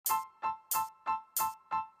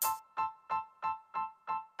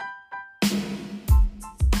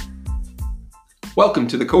Welcome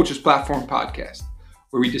to the Coaches Platform Podcast,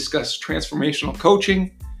 where we discuss transformational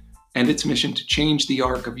coaching and its mission to change the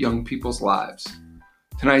arc of young people's lives.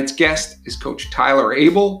 Tonight's guest is Coach Tyler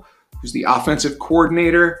Abel, who's the offensive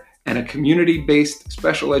coordinator and a community-based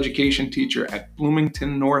special education teacher at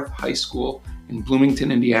Bloomington North High School in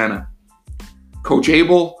Bloomington, Indiana. Coach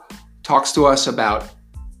Abel talks to us about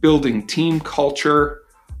building team culture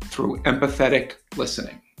through empathetic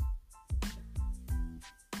listening.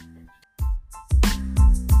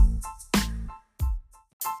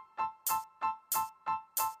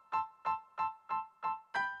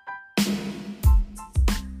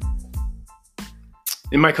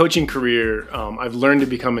 In my coaching career, I've learned to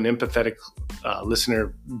become an empathetic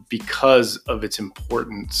listener because of its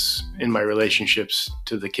importance in my relationships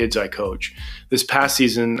to the kids I coach. This past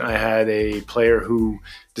season, I had a player who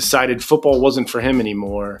decided football wasn't for him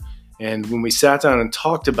anymore. And when we sat down and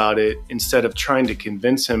talked about it, instead of trying to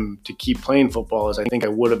convince him to keep playing football, as I think I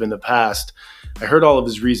would have in the past, I heard all of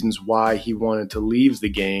his reasons why he wanted to leave the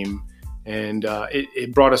game. And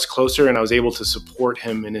it brought us closer, and I was able to support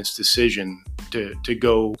him in his decision to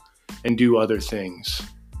go and do other things.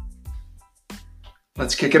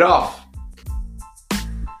 Let's kick it off.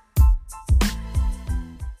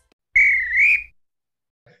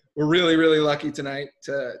 We're really lucky tonight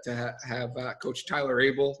to have Coach Tyler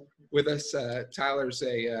Abel with us. Tyler's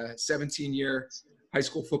a 17-year high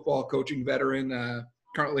school football coaching veteran,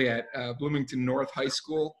 currently at Bloomington North High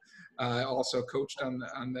School. Also coached on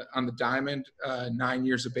the Diamond, 9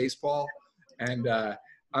 years of baseball. And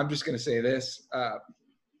I'm just going to say this,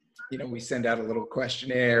 we send out a little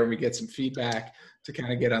questionnaire, we get some feedback to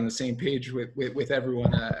kind of get on the same page with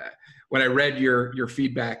everyone. When I read your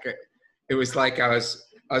feedback, it was like I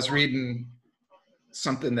was reading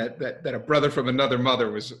something that a brother from another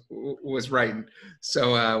mother was writing.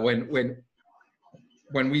 So when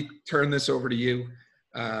we turn this over to you,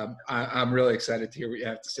 I'm really excited to hear what you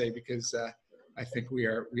have to say, because I think we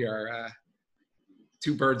are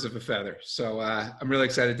two birds of a feather. So I'm really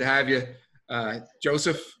excited to have you.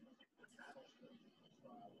 Joseph?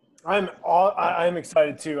 I'm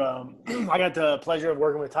excited too. I got the pleasure of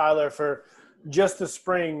working with Tyler for just the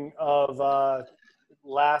spring of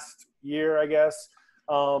last year, I guess.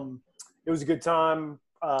 It was a good time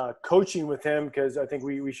coaching with him, because I think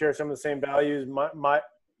we share some of the same values.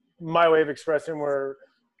 My way of expressing were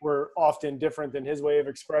often different than his way of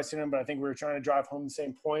expressing them, but I think we were trying to drive home the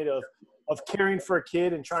same point of caring for a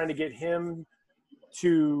kid and trying to get him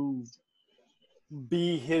to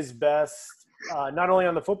be his best, not only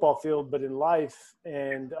on the football field, but in life.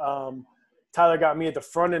 And Tyler got me at the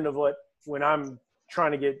front end of when I'm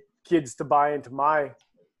trying to get kids to buy into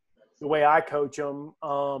the way I coach them.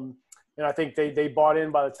 And I think they bought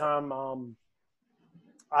in by the time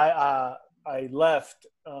I left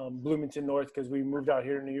Bloomington North, because we moved out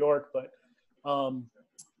here to New York. But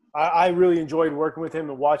I really enjoyed working with him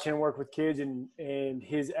and watching him work with kids, and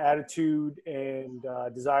his attitude and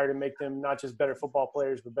desire to make them not just better football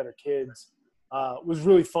players but better kids was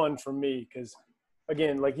really fun for me, because,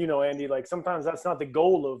 again, Andy, sometimes that's not the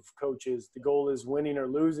goal of coaches. The goal is winning or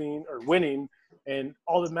losing, or winning, and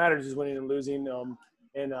all that matters is winning and losing.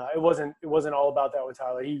 And it wasn't all about that with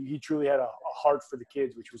Tyler. He truly had a heart for the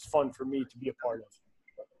kids, which was fun for me to be a part of.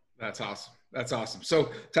 That's awesome.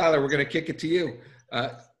 So Tyler, we're going to kick it to you.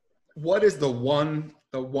 What is the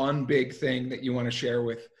one big thing that you want to share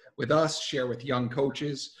with us, share with young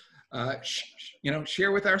coaches,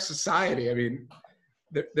 share with our society? I mean,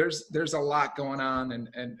 there's a lot going on,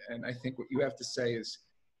 and I think what you have to say is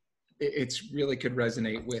it's really could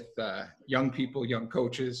resonate with young people, young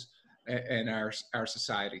coaches, and our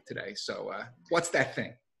society today. So what's that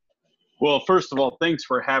thing? Well, first of all, thanks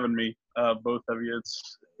for having me, both of you.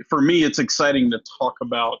 For me, it's exciting to talk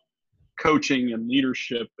about coaching and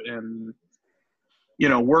leadership and,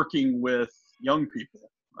 working with young people.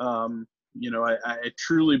 I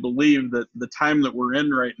truly believe that the time that we're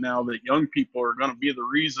in right now, that young people are going to be the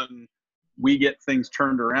reason we get things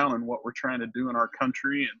turned around and what we're trying to do in our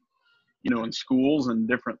country and, in schools and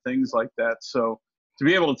different things like that. So to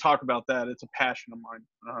be able to talk about that, it's a passion of mine.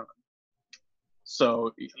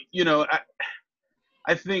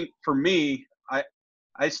 I think for me,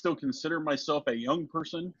 I still consider myself a young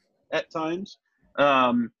person at times.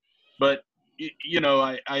 But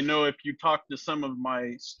I know if you talk to some of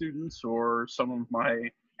my students or some of my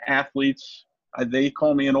athletes, they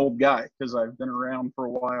call me an old guy, because I've been around for a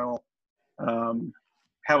while,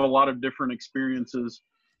 have a lot of different experiences.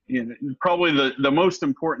 Probably the most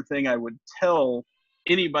important thing I would tell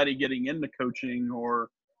anybody getting into coaching, or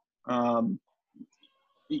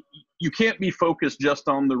you can't be focused just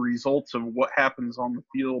on the results of what happens on the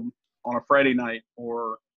field on a Friday night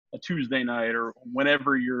or a Tuesday night or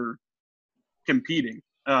whenever you're competing.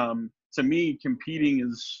 To me, competing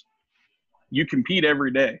is, you compete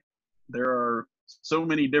every day. There are so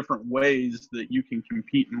many different ways that you can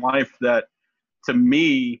compete in life that, to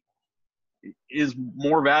me, is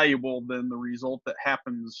more valuable than the result that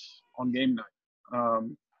happens on game night.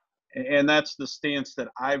 And that's the stance that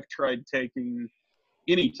I've tried taking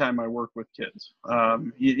anytime I work with kids.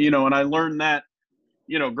 And I learned that,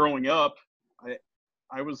 growing up.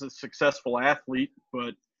 I was a successful athlete,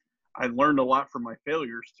 but I learned a lot from my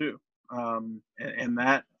failures too. And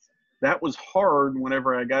that was hard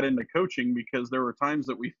whenever I got into coaching, because there were times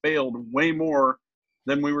that we failed way more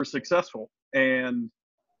than we were successful. And,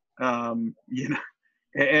 and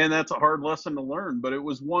that's a hard lesson to learn, but it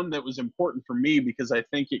was one that was important for me because I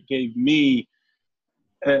think it gave me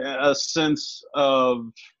a sense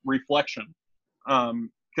of reflection.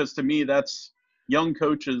 Because to me, that's young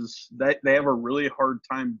coaches, that they have a really hard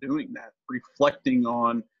time doing that, reflecting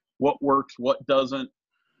on what works, what doesn't,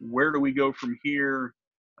 where do we go from here.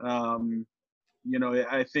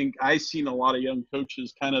 I think I've seen a lot of young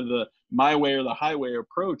coaches kind of the my way or the highway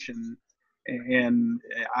approach, and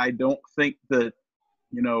I don't think that,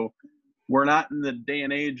 we're not in the day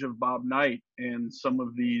and age of Bob Knight and some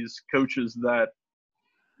of these coaches that,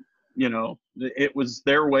 it was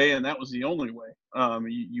their way and that was the only way.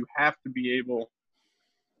 You have to be able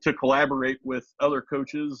to collaborate with other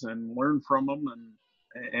coaches and learn from them.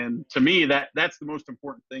 And to me, that's the most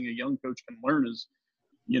important thing a young coach can learn is,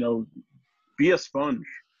 be a sponge,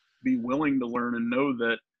 be willing to learn, and know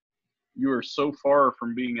that you are so far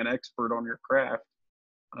from being an expert on your craft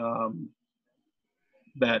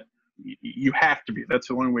that you have to be. That's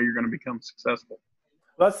the only way you're going to become successful.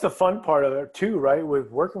 That's the fun part of it too, right?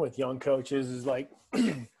 With working with young coaches is like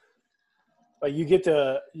you get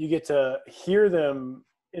to hear them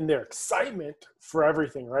in their excitement for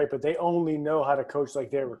everything, right? But they only know how to coach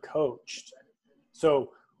like they were coached.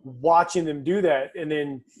 So watching them do that and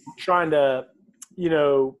then trying to,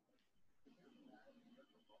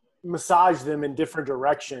 massage them in different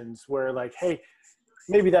directions where like, hey,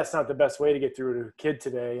 maybe that's not the best way to get through to a kid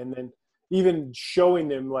today. And then even showing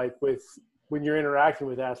them like when you're interacting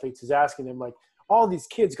with athletes is asking them like, all these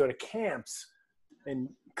kids go to camps and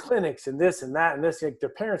clinics and this and that and this, like their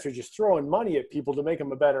parents are just throwing money at people to make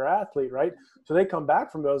them a better athlete, right? So they come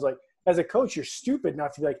back from those, like, as a coach, you're stupid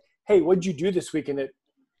not to be like, hey, what'd you do this weekend at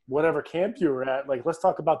whatever camp you were at? Like, let's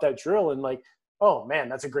talk about that drill. And like, oh man,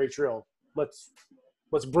 that's a great drill.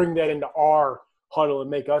 Let's bring that into our huddle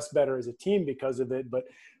and make us better as a team because of it. But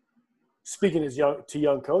speaking as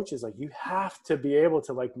young coaches, like you have to be able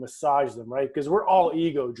to like massage them, right? Because we're all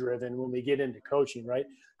ego driven when we get into coaching, right?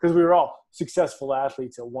 Because we were all successful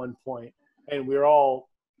athletes at one point, and we were all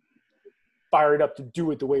fired up to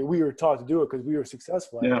do it the way we were taught to do it because we were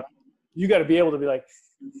successful at it. You got to be able to be like,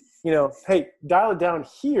 hey, dial it down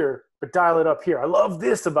here, but dial it up here. I love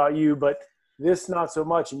this about you, but this not so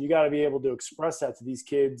much. And you got to be able to express that to these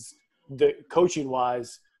kids, the coaching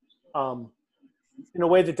wise, in a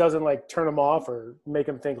way that doesn't like turn them off or make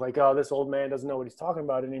them think like, oh, this old man doesn't know what he's talking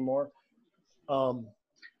about anymore.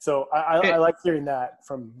 So I like hearing that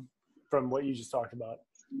from what you just talked about.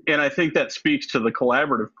 And I think that speaks to the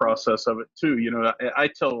collaborative process of it too. I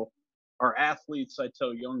tell our athletes, I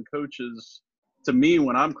tell young coaches, to me,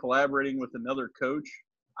 when I'm collaborating with another coach,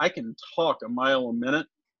 I can talk a mile a minute,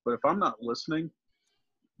 but if I'm not listening,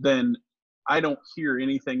 then I don't hear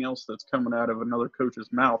anything else that's coming out of another coach's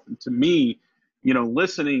mouth. And to me,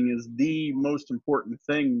 listening is the most important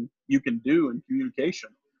thing you can do in communication.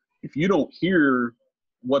 If you don't hear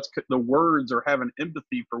what's the words or have an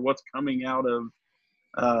empathy for what's coming out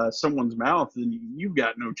of someone's mouth, then you've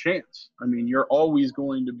got no chance. I mean, you're always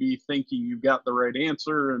going to be thinking you've got the right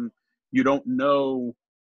answer and you don't know,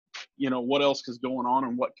 what else is going on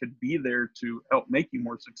and what could be there to help make you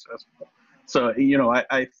more successful. So,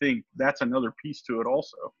 I think that's another piece to it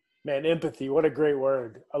also. Man, empathy, what a great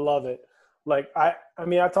word. I love it. Like, I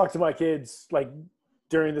talk to my kids like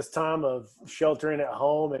during this time of sheltering at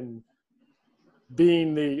home and being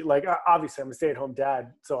obviously I'm a stay-at-home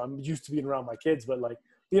dad, so I'm used to being around my kids, but like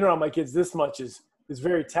being around my kids this much is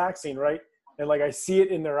very taxing, right? And like I see it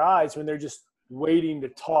in their eyes when they're just waiting to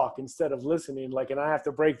talk instead of listening. Like, and I have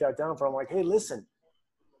to break that down for them. Like, hey, listen,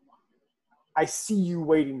 I see you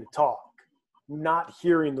waiting to talk, not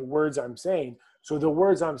hearing the words I'm saying. So the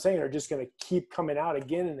words I'm saying are just going to keep coming out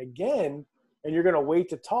again and again, and you're going to wait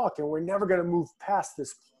to talk, and we're never going to move past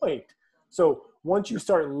this point. So once you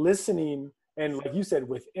start listening, and like you said,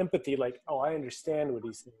 with empathy, like, oh, I understand what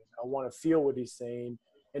he's saying. I want to feel what he's saying.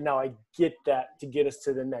 And now I get that to get us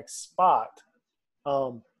to the next spot.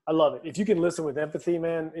 I love it. If you can listen with empathy,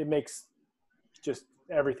 man, it makes just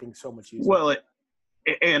everything so much easier. Well,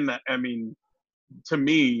 and I mean, to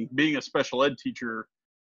me, being a special ed teacher,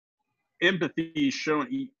 empathy is shown,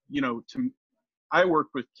 I work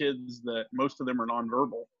with kids that most of them are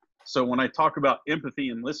nonverbal. So when I talk about empathy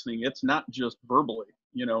and listening, it's not just verbally.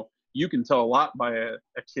 You can tell a lot by a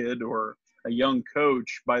kid or a young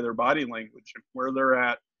coach by their body language and where they're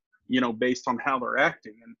at, based on how they're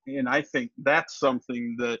acting. And I think that's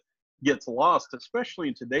something that gets lost, especially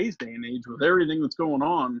in today's day and age with everything that's going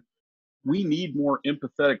on. We need more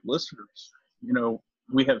empathetic listeners.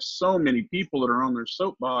 We have so many people that are on their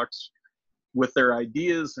soapbox with their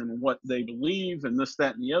ideas and what they believe and this,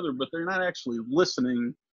 that, and the other, but they're not actually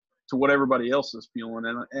listening to what everybody else is feeling.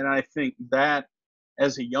 And I think that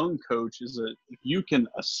as a young coach if you can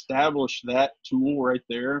establish that tool right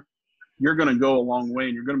there, you're going to go a long way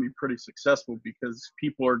and you're going to be pretty successful because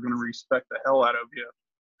people are going to respect the hell out of you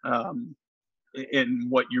in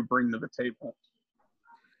what you bring to the table.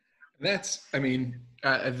 That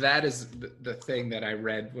is the thing that I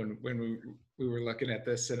read when we were looking at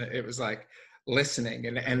this, and it was like listening,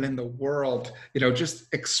 and then the world,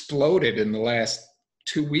 just exploded in the last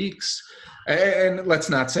 2 weeks. And let's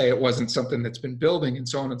not say it wasn't something that's been building and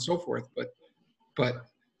so on and so forth, but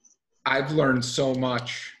I've learned so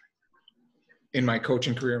much in my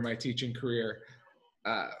coaching career, my teaching career,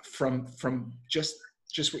 from just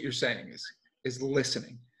what you're saying is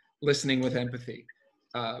listening with empathy.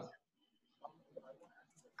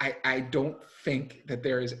 I don't think that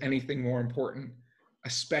there is anything more important,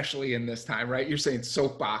 especially in this time, right? You're saying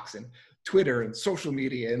soapbox and Twitter and social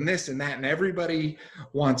media and this and that, and everybody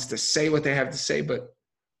wants to say what they have to say, but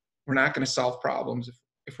we're not going to solve problems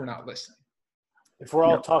if we're not listening. If we're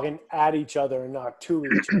all talking at each other and not to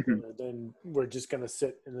each other, then we're just going to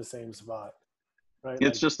sit in the same spot, right?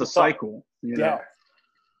 It's just a cycle, Yeah.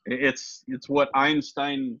 It's what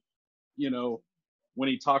Einstein, when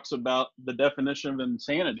he talks about the definition of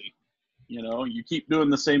insanity, you keep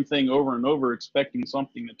doing the same thing over and over, expecting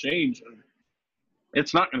something to change, and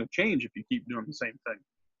it's not going to change if you keep doing the same thing.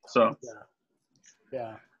 So,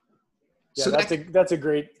 yeah. So that's a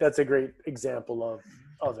great example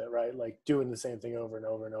of it, right? Like doing the same thing over and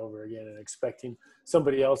over and over again and expecting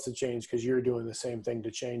somebody else to change because you're doing the same thing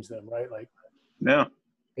to change them, right? Like, yeah,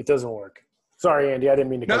 it doesn't work. Sorry, Andy, I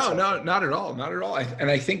didn't mean to cut you off. Not at all. Not at all. And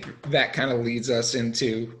I think that kind of leads us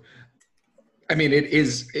into,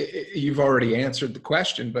 you've already answered the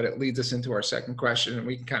question, but it leads us into our second question, and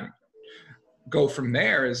we can kind of go from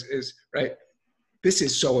there is right. This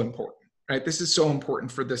is so important, right? This is so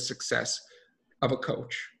important for the success of a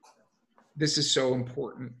coach. This is so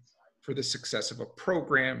important for the success of a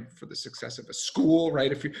program, for the success of a school,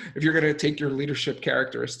 right? If you're going to take your leadership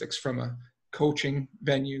characteristics from a coaching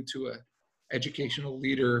venue to a educational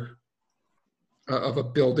leader of a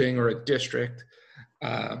building or a district,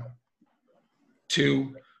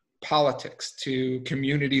 to politics, to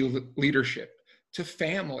community leadership, to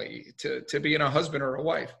family, to being a husband or a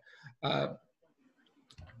wife.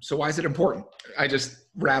 So why is it important? I just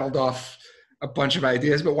rattled off a bunch of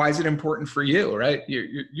ideas, but why is it important for you, right?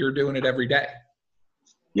 You're doing it every day.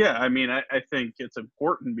 Yeah, I think it's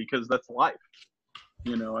important because that's life.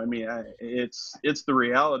 It's the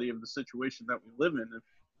reality of the situation that we live in.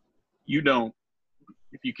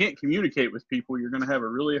 If you can't communicate with people, you're going to have a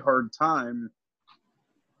really hard time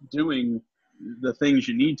doing the things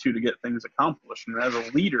you need to get things accomplished. And as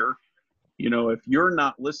a leader, if you're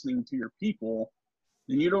not listening to your people,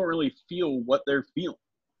 then you don't really feel what they're feeling.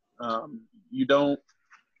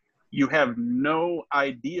 You have no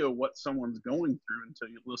idea what someone's going through until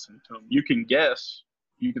you listen to them. You can guess,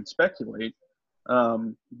 you can speculate,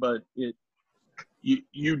 but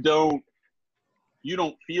you don't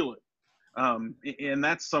feel it. And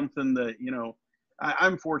that's something that,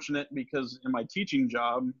 I'm fortunate because in my teaching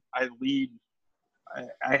job, I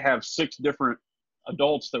have 6 different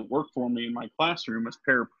adults that work for me in my classroom as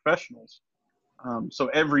paraprofessionals. So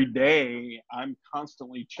every day I'm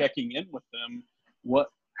constantly checking in with them.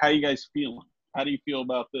 How you guys feeling? How do you feel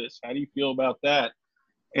about this? How do you feel about that?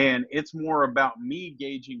 And it's more about me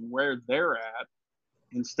gauging where they're at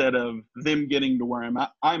instead of them getting to where I'm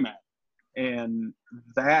at. And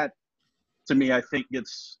that, to me, I think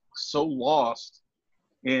gets so lost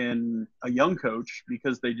in a young coach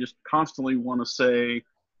because they just constantly want to say,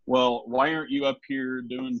 well, why aren't you up here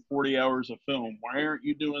doing 40 hours of film? Why aren't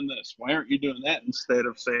you doing this? Why aren't you doing that? Instead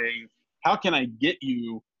of saying, how can I get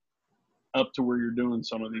you up to where you're doing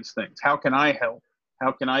some of these things? How can I help?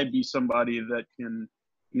 How can I be somebody that can,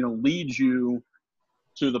 lead you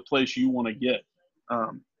to the place you want to get?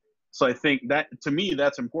 So I think that, to me,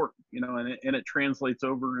 that's important, and it translates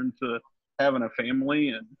over into having a family.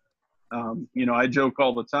 And, I joke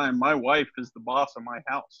all the time, my wife is the boss of my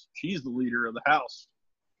house. She's the leader of the house.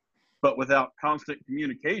 But without constant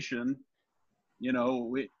communication,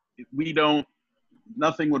 we don't,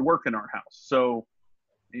 nothing would work in our house. So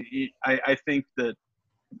I think that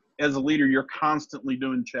as a leader, you're constantly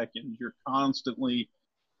doing check-ins. You're constantly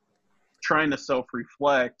trying to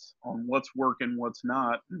self-reflect on what's working, what's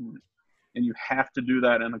not. And you have to do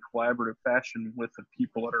that in a collaborative fashion with the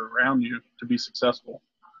people that are around you to be successful.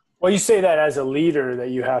 Well, you say that as a leader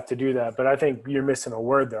that you have to do that, but I think you're missing a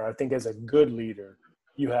word there. I think as a good leader,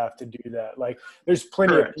 you have to do that. Like, there's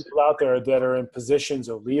plenty Correct. of people out there that are in positions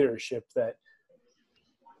of leadership that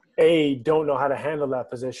A, don't know how to handle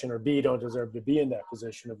that position, or B, don't deserve to be in that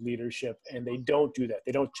position of leadership. And they don't do that.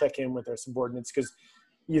 They don't check in with their subordinates because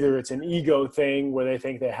either it's an ego thing where they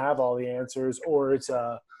think they have all the answers, or it's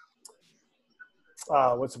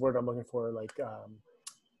what's the word I'm looking for? Like,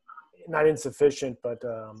 not insufficient, but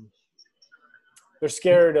they're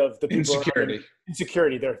scared of the people around them.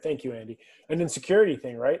 Insecurity there. Thank you, Andy. An insecurity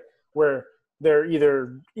thing, right? Where they're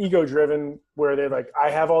either ego driven, where they're like, I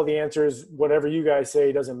have all the answers. Whatever you guys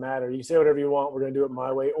say doesn't matter. You say whatever you want. We're going to do it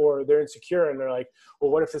my way. Or they're insecure and they're like,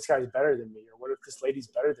 well, what if this guy's better than me? Or what if this lady's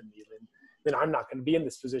better than me? Then I'm not going to be in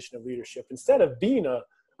this position of leadership. Instead of being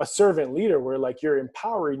a servant leader where like you're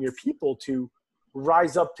empowering your people to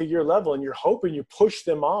rise up to your level and you're hoping you push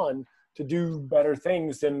them on to do better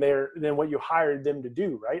things than what you hired them to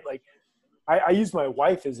do, right? Like, I use my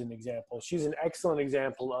wife as an example. She's an excellent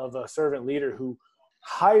example of a servant leader who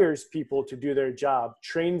hires people to do their job,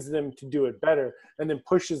 trains them to do it better, and then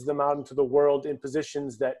pushes them out into the world in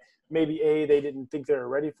positions that maybe A, they didn't think they were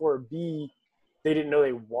ready for, or B, they didn't know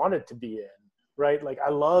they wanted to be in, right? Like, I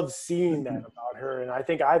love seeing that about her. And I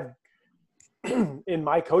think I've, in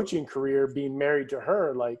my coaching career, being married to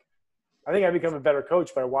her, like, I think I become a better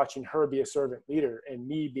coach by watching her be a servant leader and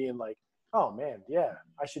me being like, oh man, yeah,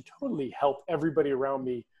 I should totally help everybody around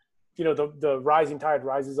me. The rising tide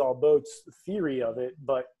rises all boats theory of it,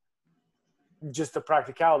 but just the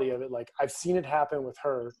practicality of it. Like, I've seen it happen with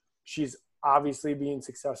her. She's obviously being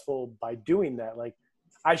successful by doing that. Like,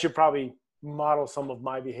 I should probably model some of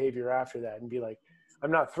my behavior after that and be like,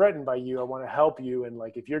 I'm not threatened by you. I want to help you. And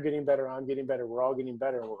like, if you're getting better, I'm getting better. We're all getting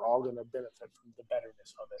better. And we're all going to benefit from the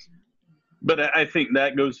betterness of it. But I think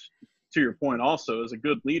that goes to your point also. As a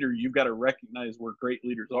good leader, you've got to recognize where great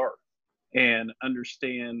leaders are and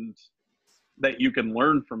understand that you can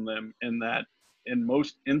learn from them, and that in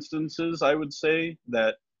most instances, I would say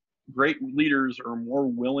that great leaders are more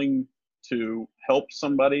willing to help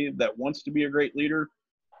somebody that wants to be a great leader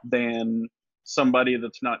than somebody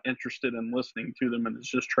that's not interested in listening to them and is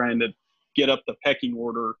just trying to get up the pecking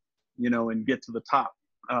order, and get to the top.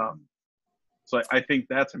 So I think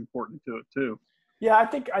that's important to it too. Yeah, I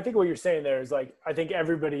think what you're saying there is like, I think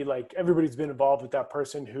everybody's been involved with that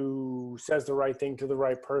person who says the right thing to the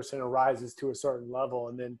right person, arises to a certain level,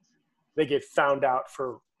 and then they get found out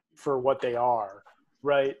for what they are,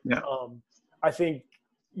 right? Yeah. I think,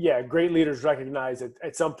 yeah, great leaders recognize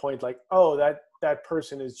at some point, like, oh, that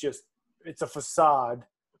person is just, it's a facade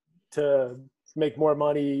to make more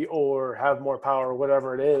money or have more power or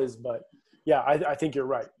whatever it is, but yeah, I think you're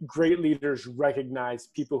right. Great leaders recognize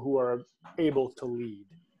people who are able to lead,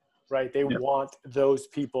 right? They want those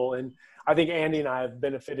people. And I think Andy and I have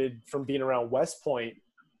benefited from being around West Point,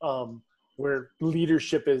 where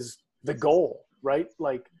leadership is the goal, right?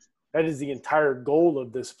 Like, that is the entire goal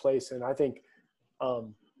of this place. And I think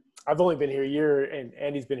I've only been here a year and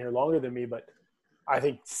Andy's been here longer than me, but I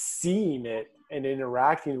think seeing it and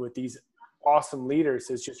interacting with these awesome leaders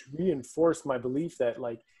has just reinforced my belief that,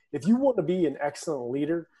 like, if you want to be an excellent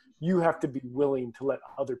leader, you have to be willing to let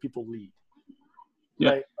other people lead. Yeah.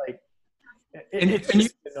 Right? Like, it's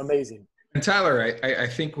just amazing. And Tyler, I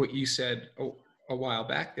think what you said a while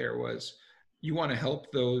back there was you want to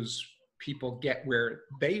help those people get where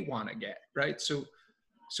they want to get, right? So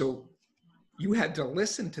you had to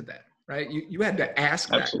listen to them, right? You had to ask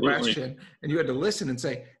that question, and you had to listen and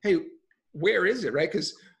say, hey, where is it, right?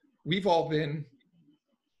 Because we've all been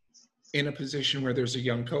in a position where there's a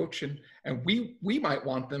young coach, and we might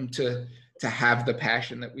want them to have the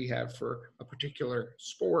passion that we have for a particular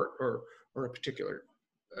sport or a particular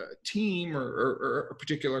team or a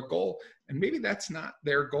particular goal, and maybe that's not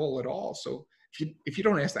their goal at all. So if you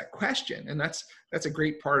don't ask that question, and that's a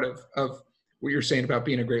great part of what you're saying about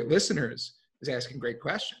being a great listener is asking great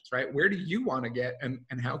questions, right? Where do you want to get, and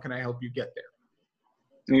how can I help you get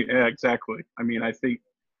there? Yeah, exactly. I mean, I think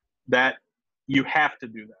that you have to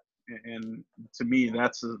do that. And to me,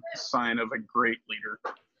 that's a sign of a great leader.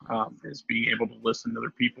 is being able to listen to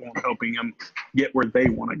their people and helping them get where they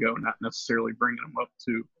want to go, not necessarily bringing them up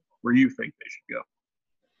to where you think they should go.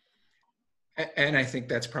 And I think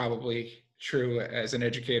that's probably true as an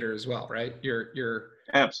educator as well, right? You're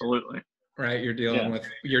absolutely right. You're dealing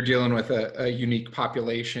with a unique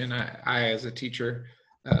population. I as a teacher,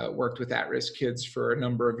 worked with at-risk kids for a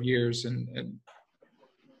number of years, and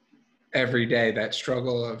every day that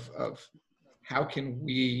struggle of how can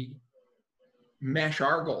we mesh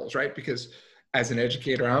our goals, right? Because as an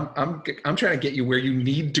educator, I'm trying to get you where you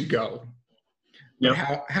need to go, but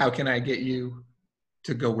how can I get you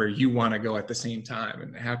to go where you want to go at the same time,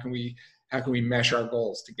 and how can we mesh our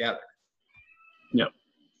goals together?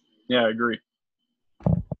 Yeah, I agree.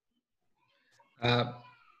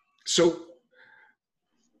 So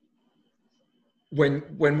when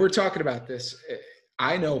we're talking about this,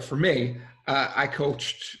 I know for me, I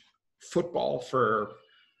coached football for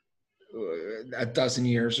a dozen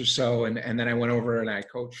years or so, and then I went over and I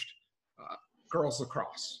coached girls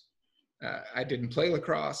lacrosse. I didn't play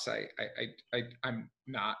lacrosse. I'm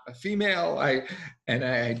not a female.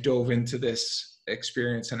 I dove into this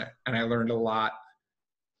experience, and I learned a lot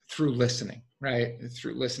through listening, right?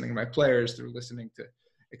 Through listening to my players, through listening to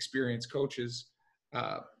experienced coaches.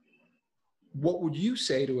 What would you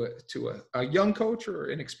say to a young coach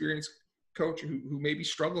or an experienced coach who maybe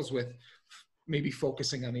struggles with maybe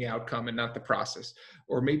focusing on the outcome and not the process,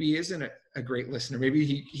 or maybe isn't a great listener? Maybe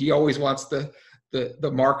he always wants the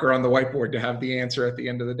marker on the whiteboard to have the answer at the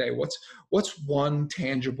end of the day. What's one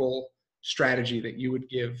tangible strategy that you would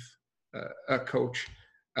give a coach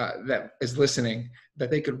that is listening, that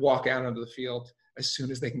they could walk out onto the field as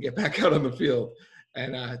soon as they can get back out on the field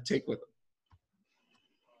and take with them?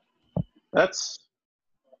 That's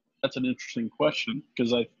an interesting question,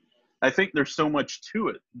 because I think there's so much to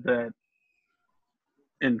it, that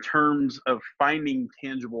in terms of finding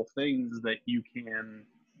tangible things that you can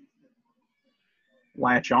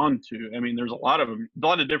latch on to. I mean, there's a lot of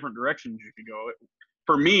different directions you could go.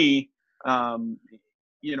 For me, I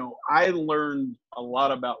learned a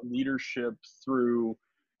lot about leadership through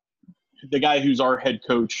the guy who's our head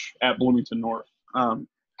coach at Bloomington North.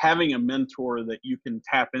 Having a mentor that you can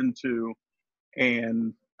tap into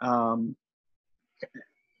and I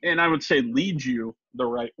would say lead you the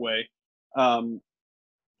right way,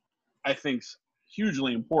 I think's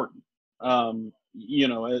hugely important. As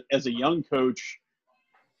a young coach,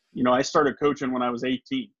 I started coaching when I was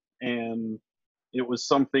 18, and it was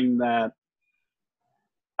something that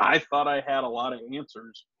I thought I had a lot of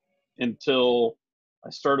answers until I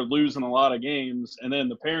started losing a lot of games, and then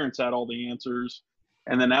the parents had all the answers,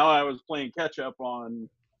 and then now I was playing catch up on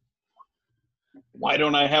why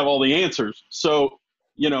don't I have all the answers? So,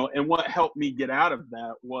 and what helped me get out of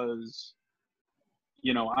that was,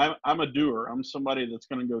 I'm a doer. I'm somebody that's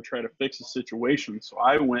going to go try to fix a situation. So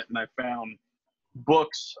I went and I found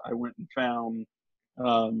books. I went and found,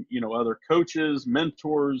 other coaches,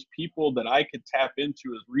 mentors, people that I could tap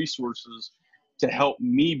into as resources to help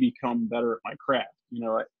me become better at my craft.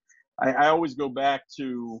 I always go back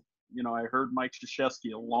to, I heard Mike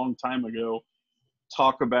Krzyzewski a long time ago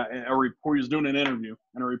talk about a report. He was doing an interview,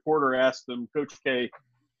 and a reporter asked him, Coach K,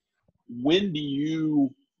 when do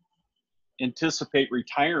you anticipate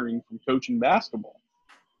retiring from coaching basketball?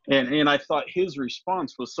 And I thought his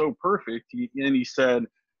response was so perfect. He said,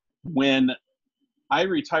 when I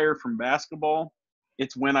retire from basketball,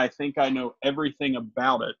 it's when I think I know everything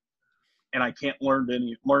about it and I can't learn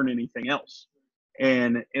anything else.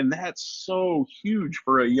 And that's so huge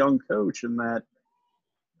for a young coach, in that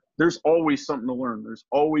there's always something to learn. There's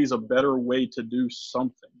always a better way to do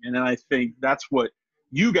something. And I think that's what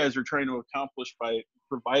you guys are trying to accomplish by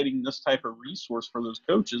providing this type of resource for those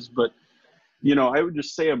coaches. But, I would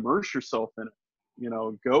just say immerse yourself in it.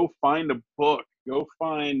 Go find a book. Go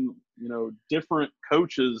find, different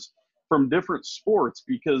coaches from different sports,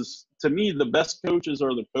 because to me, the best coaches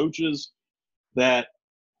are the coaches that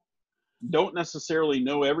don't necessarily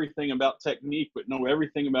know everything about technique, but know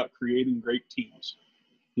everything about creating great teams.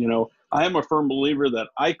 I am a firm believer that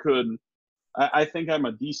I think I'm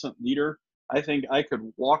a decent leader. I think I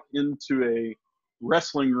could walk into a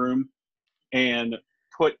wrestling room and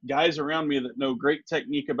put guys around me that know great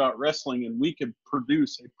technique about wrestling, and we could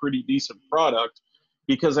produce a pretty decent product,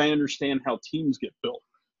 because I understand how teams get built.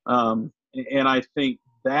 And I think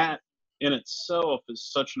that in itself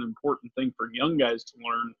is such an important thing for young guys to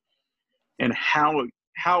learn, and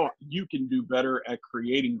how you can do better at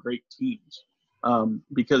creating great teams.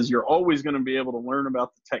 Because you're always going to be able to learn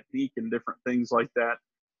about the technique and different things like that.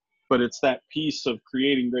 But it's that piece of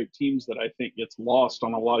creating great teams that I think gets lost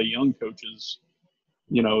on a lot of young coaches,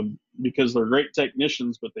 because they're great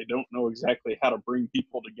technicians, but they don't know exactly how to bring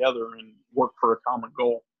people together and work for a common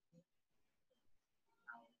goal.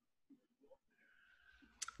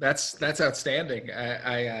 That's outstanding.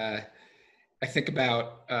 I think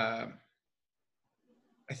about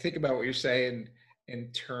what you're saying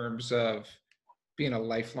in terms of being a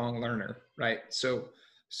lifelong learner, right? So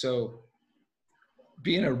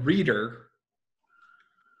being a reader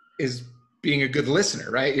is being a good listener,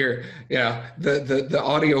 right? The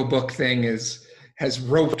audiobook thing has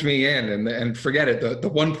roped me in, and forget it. The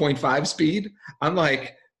 1.5 speed, I'm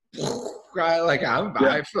like,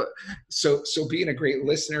 so being a great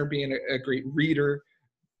listener, being a great reader,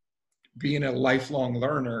 being a lifelong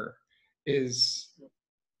learner is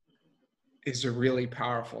a really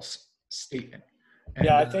powerful statement. And,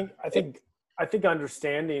 yeah, I think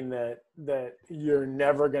understanding that you're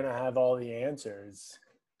never going to have all the answers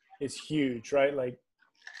is huge, right? Like,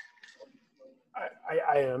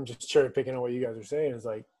 I am just cherry picking on what you guys are saying. Is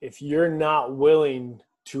like, if you're not willing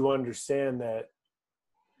to understand that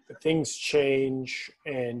things change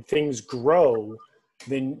and things grow,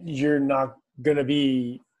 then you're not going to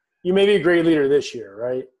be, you may be a great leader this year,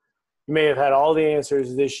 right? You may have had all the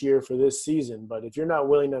answers this year for this season, but if you're not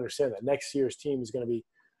willing to understand that next year's team is going to be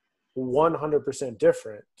 100%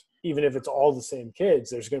 different, even if it's all the same kids,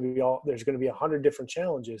 there's going to be 100 different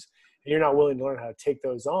challenges, and you're not willing to learn how to take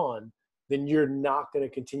those on, then you're not going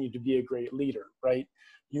to continue to be a great leader, right?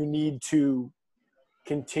 You need to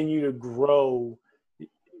continue to grow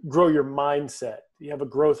your mindset. You have a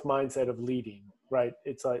growth mindset of leading, right?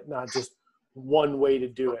 It's like not just one way to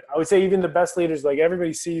do it. I would say even the best leaders, like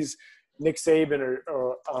everybody sees Nick Saban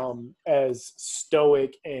or as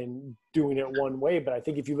stoic and doing it one way, but I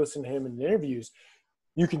think if you listen to him in interviews,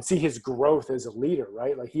 you can see his growth as a leader,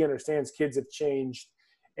 right? Like he understands kids have changed,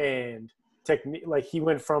 and technique. Like he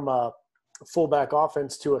went from a fullback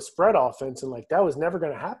offense to a spread offense, and like that was never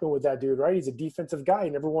going to happen with that dude, right? He's a defensive guy. He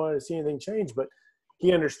never wanted to see anything change, but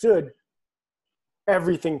he understood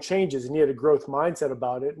everything changes, and he had a growth mindset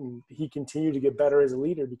about it, and he continued to get better as a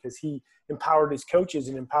leader because he empowered his coaches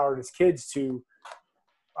and empowered his kids to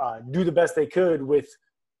do the best they could with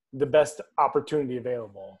the best opportunity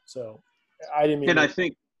available. So I didn't mean and I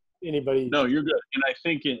think anybody. No, you're good. And I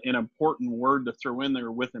think an important word to throw in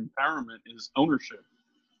there with empowerment is ownership.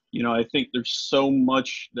 I think there's so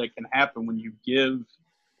much that can happen when you give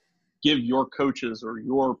your coaches or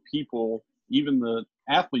your people, even the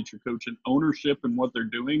athletes you're coaching, ownership in what they're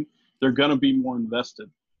doing. They're going to be more invested.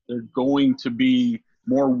 They're going to be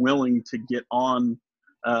more willing to get on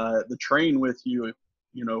the train with you,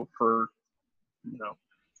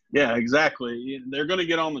 yeah, exactly. They're going to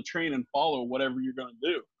get on the train and follow whatever you're going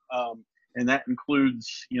to do. And that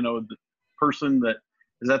includes, the person that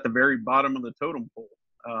is at the very bottom of the totem pole.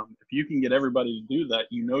 If you can get everybody to do that,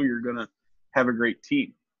 you're going to have a great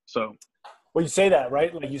team. So, well, you say that,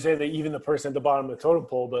 right? Like you say that even the person at the bottom of the totem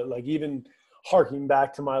pole, but like even harking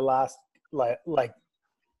back to my last, like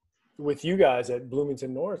with you guys at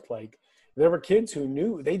Bloomington North, like there were kids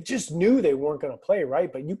who just knew they weren't going to play,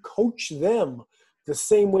 right? But you coach them the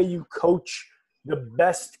same way you coach the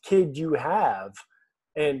best kid you have.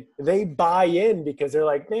 And they buy in because they're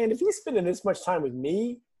like, man, if he's spending this much time with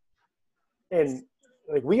me, and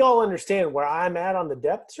like we all understand where I'm at on the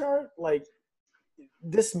depth chart, like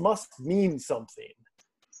this must mean something.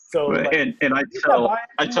 So like, and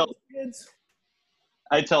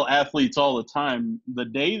I tell athletes all the time, the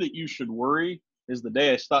day that you should worry is the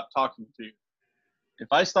day I stop talking to you. If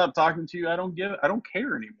I stop talking to you, I don't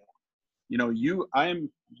care anymore. You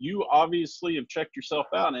obviously have checked yourself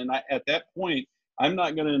out, and at that point, I'm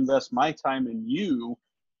not going to invest my time in you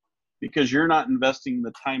because you're not investing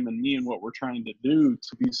the time in me and what we're trying to do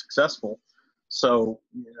to be successful. So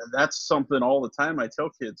that's something all the time I tell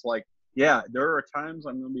kids, like, yeah, there are times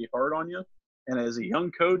I'm going to be hard on you. And as a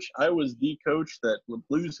young coach, I was the coach that would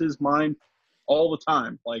lose his mind all the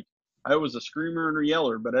time. Like I was a screamer and a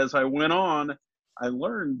yeller, but as I went on, I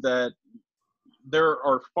learned that there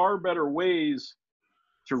are far better ways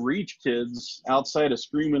to reach kids outside of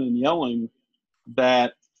screaming and yelling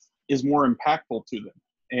that is more impactful to them.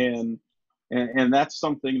 And that's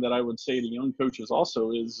something that I would say to young coaches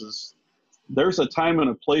also is there's a time and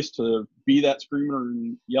a place to be that screamer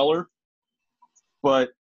and yeller, but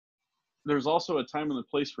there's also a time and a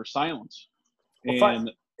place for silence. Well,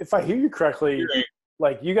 if I hear you correctly,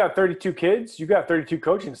 like you got 32 kids, you got 32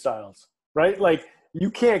 coaching styles, right? Like you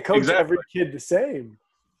can't coach every kid the same.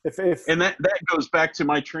 And that goes back to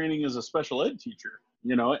my training as a special ed teacher,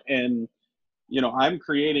 and I'm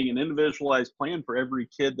creating an individualized plan for every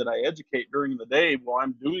kid that I educate during the day. Well,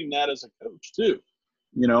 I'm doing that as a coach too.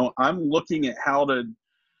 I'm looking at how to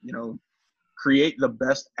create the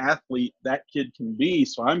best athlete that kid can be.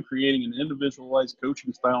 So I'm creating an individualized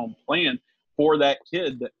coaching style and plan for that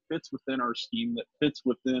kid that fits within our scheme, that fits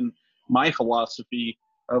within my philosophy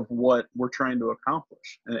of what we're trying to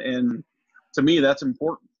accomplish. And to me, that's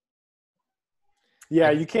important.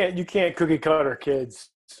 Yeah, you can't cookie cutter kids.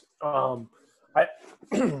 I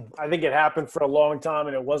I think it happened for a long time,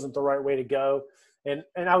 and it wasn't the right way to go. And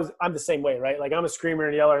I'm the same way, right? Like, I'm a screamer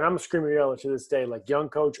and yeller, and I'm a screamer and yeller to this day. Like, young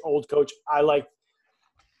coach, old coach,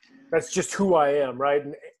 that's just who I am, right?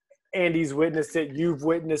 And Andy's witnessed it, you've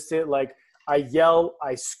witnessed it. Like, I yell,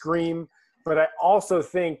 I scream, but I also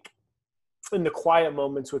think in the quiet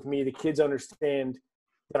moments with me, the kids understand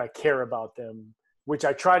that I care about them, which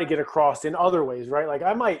I try to get across in other ways, right? Like,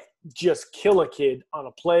 I might just kill a kid on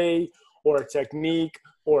a play or a technique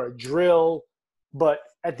or a drill, but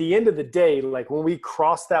at the end of the day, like, when we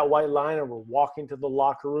cross that white line and we're walking to the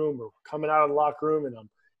locker room or coming out of the locker room and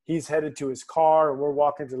he's headed to his car and we're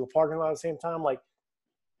walking to the parking lot at the same time, like,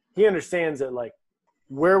 he understands that, like,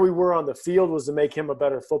 where we were on the field was to make him a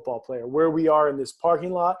better football player. Where we are in this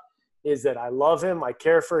parking lot is that I love him, I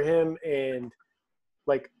care for him, and,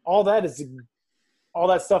 like, all that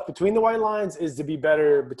stuff between the white lines is to be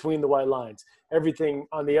better between the white lines. Everything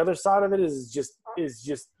on the other side of it is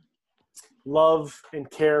just love and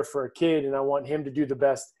care for a kid, and I want him to do the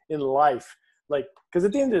best in life. Like, because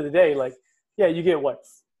at the end of the day, like, yeah, you get what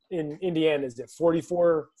in Indiana is it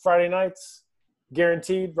 44 Friday nights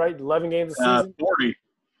guaranteed, right? 11 games a season.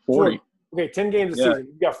 40. Okay, 10 games a season.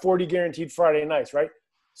 You got 40 guaranteed Friday nights, right?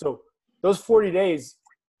 So those 40 days,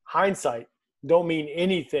 hindsight, don't mean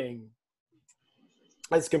anything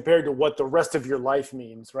as compared to what the rest of your life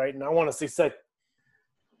means, right? And I want to say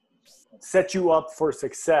set you up for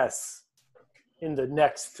success in the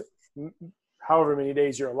next however many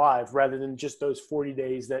days you're alive, rather than just those 40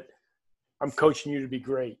 days that I'm coaching you to be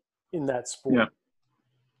great in that sport. Yeah.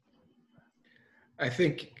 I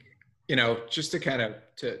think, just to kind of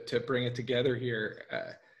to bring it together here,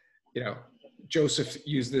 Joseph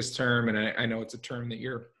used this term, and I know it's a term that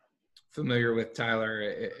you're familiar with,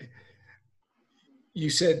 Tyler. You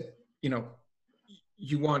said,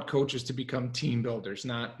 you want coaches to become team builders,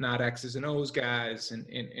 not X's and O's guys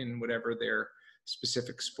in whatever their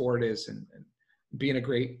specific sport is. And being a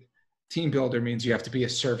great team builder means you have to be a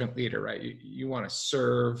servant leader, right? You want to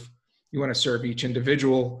serve each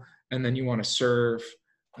individual, and then you want to serve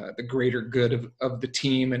the greater good of the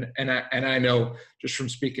team. And I know just from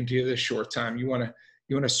speaking to you this short time, you want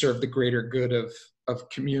to serve the greater good of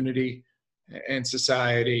community and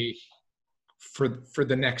society for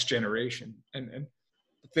the next generation. And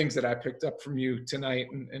the things that I picked up from you tonight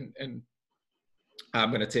and I'm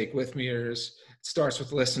going to take with me is it starts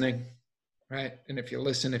with listening, right? And if you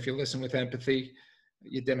listen with empathy,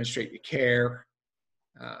 you demonstrate you care,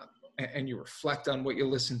 and you reflect on what you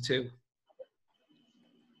listen to,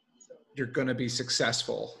 you're going to be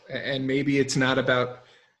successful. And maybe it's not about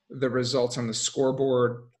the results on the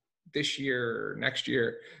scoreboard this year or next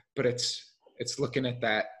year, but it's looking at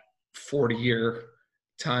that 40-year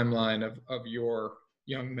timeline of your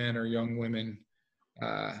young men or young women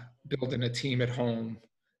building a team at home,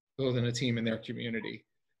 building a team in their community,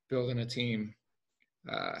 building a team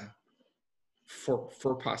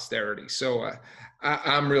for posterity. So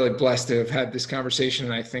I'm really blessed to have had this conversation,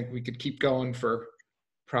 and I think we could keep going for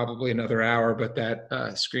probably another hour, but that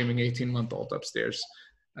screaming 18-month-old upstairs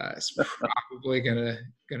is probably gonna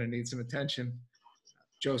need some attention.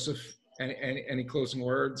 Joseph, any closing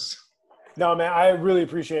words? No, man, I really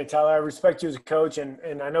appreciate it, Tyler. I respect you as a coach,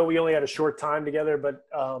 and I know we only had a short time together, but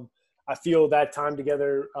I feel that time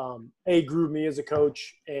together grew me as a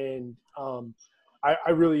coach, and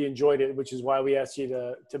I really enjoyed it, which is why we asked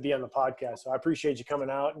you to be on the podcast. So I appreciate you coming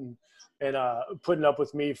out and putting up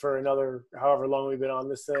with me for another however long we've been on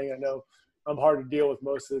this thing. I know I'm hard to deal with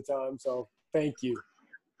most of the time, so thank you.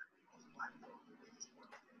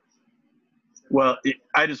 Well,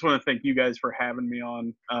 I just want to thank you guys for having me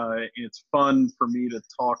on. It's fun for me to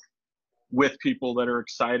talk with people that are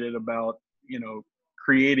excited about,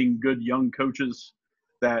 creating good young coaches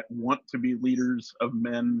that want to be leaders of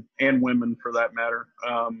men and women, for that matter.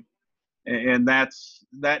 And that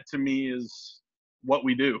to me is what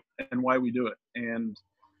we do and why we do it. And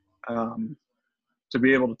to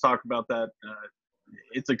be able to talk about that,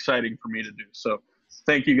 it's exciting for me to do. So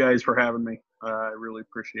thank you guys for having me. I really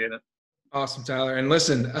appreciate it. Awesome, Tyler. And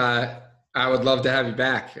listen, I would love to have you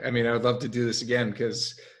back. I mean, I would love to do this again,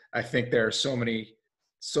 because I think there are so many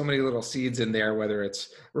little seeds in there, whether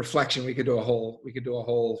it's reflection. We could do a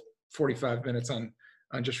whole 45 minutes on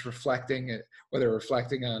just reflecting, whether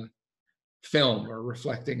reflecting on film or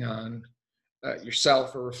reflecting on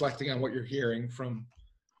yourself or reflecting on what you're hearing from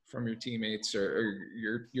your teammates or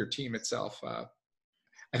your team itself. I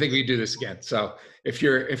think we can do this again. So if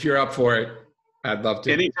you're up for it, I'd love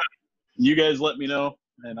to. Anytime. You guys let me know,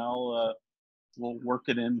 and we'll work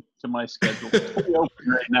it into my schedule. It's pretty open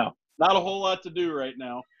right now. Not a whole lot to do right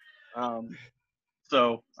now.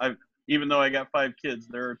 So even though I got 5 kids,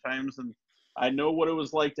 there are times, and I know what it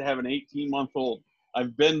was like to have an 18-month-old.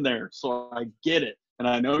 I've been there, so I get it. And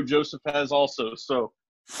I know Joseph has also. So,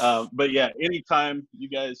 but yeah, anytime you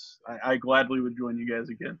guys, I gladly would join you guys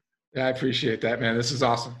again. Yeah, I appreciate that, man. This is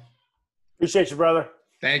awesome. Appreciate you, brother.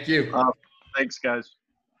 Thank you. Thanks, guys.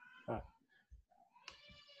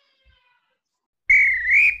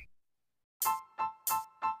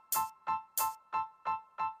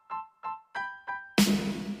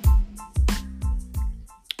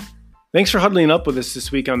 Thanks for huddling up with us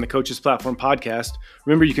this week on the Coaches Platform podcast.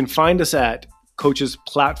 Remember, you can find us at Coaches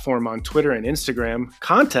Platform on Twitter and Instagram.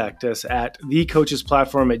 Contact us at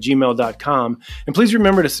thecoachesplatform@gmail.com. And please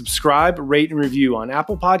remember to subscribe, rate, and review on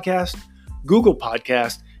Apple Podcast, Google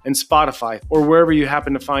Podcast, and Spotify, or wherever you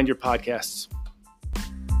happen to find your podcasts.